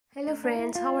Hello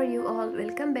friends, how are you all?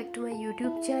 Welcome back to my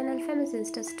YouTube channel Famous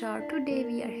Insta Star. Today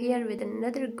we are here with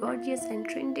another gorgeous and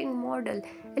trending model,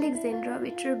 Alexandra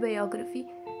viter biography.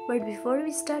 But before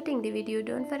we starting the video,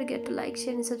 don't forget to like,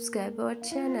 share and subscribe our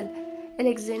channel.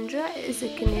 Alexandra is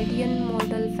a Canadian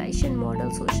model, fashion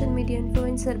model, social media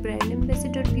influencer, brand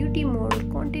ambassador, beauty model,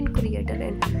 content creator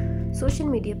and social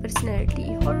media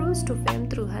personality who rose to fame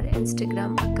through her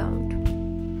Instagram account,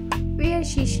 where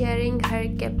she's sharing her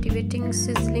captivating,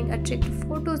 sizzling, attractive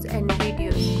photos and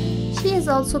videos. She is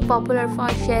also popular for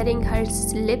sharing her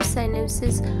lip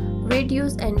synopsis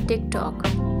videos and TikTok.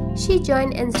 She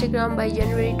joined Instagram by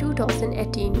January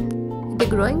 2018. The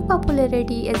growing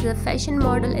popularity as a fashion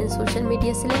model and social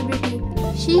media celebrity,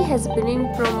 she has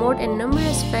been promoted in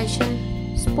numerous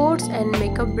fashion, sports and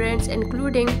makeup brands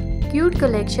including Cute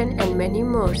Collection and many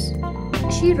more.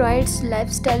 She writes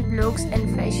lifestyle blogs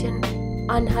and fashion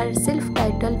on her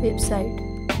self-titled website.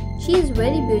 She is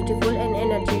very beautiful and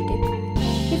energetic.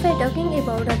 If I talking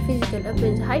about her physical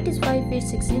appearance, height is 5 feet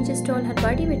 6 inches tall, her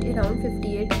body weight around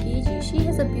 58 kg. She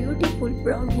has a beautiful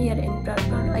brown hair and dark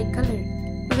brown eye color,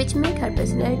 which make her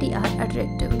personality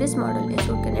attractive. This model is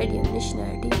of Canadian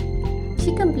nationality.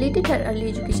 She completed her early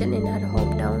education in her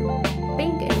hometown.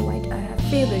 Pink and white are her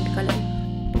favorite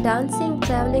color. Dancing,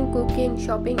 traveling, cooking,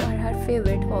 shopping are her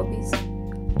favorite hobbies.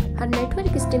 Her net worth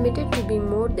is estimated to be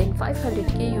more than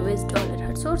 $500k US.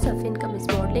 Her source of income is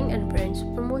modeling and brands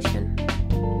promotion.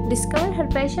 Discover her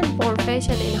passion for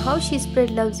fashion and how she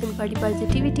spread love and body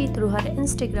positivity through her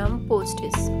Instagram posts.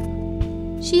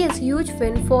 She has huge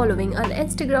fan following. On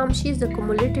Instagram, she has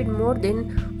accumulated more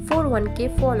than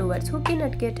 41k followers who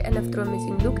cannot get enough through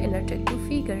amazing look and attractive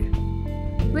figure,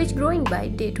 which growing by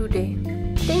day to day.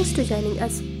 Thanks to joining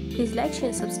us. Please like, share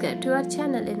and subscribe to our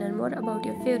channel and learn more about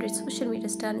your favorite social media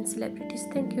stars and celebrities.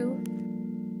 Thank you.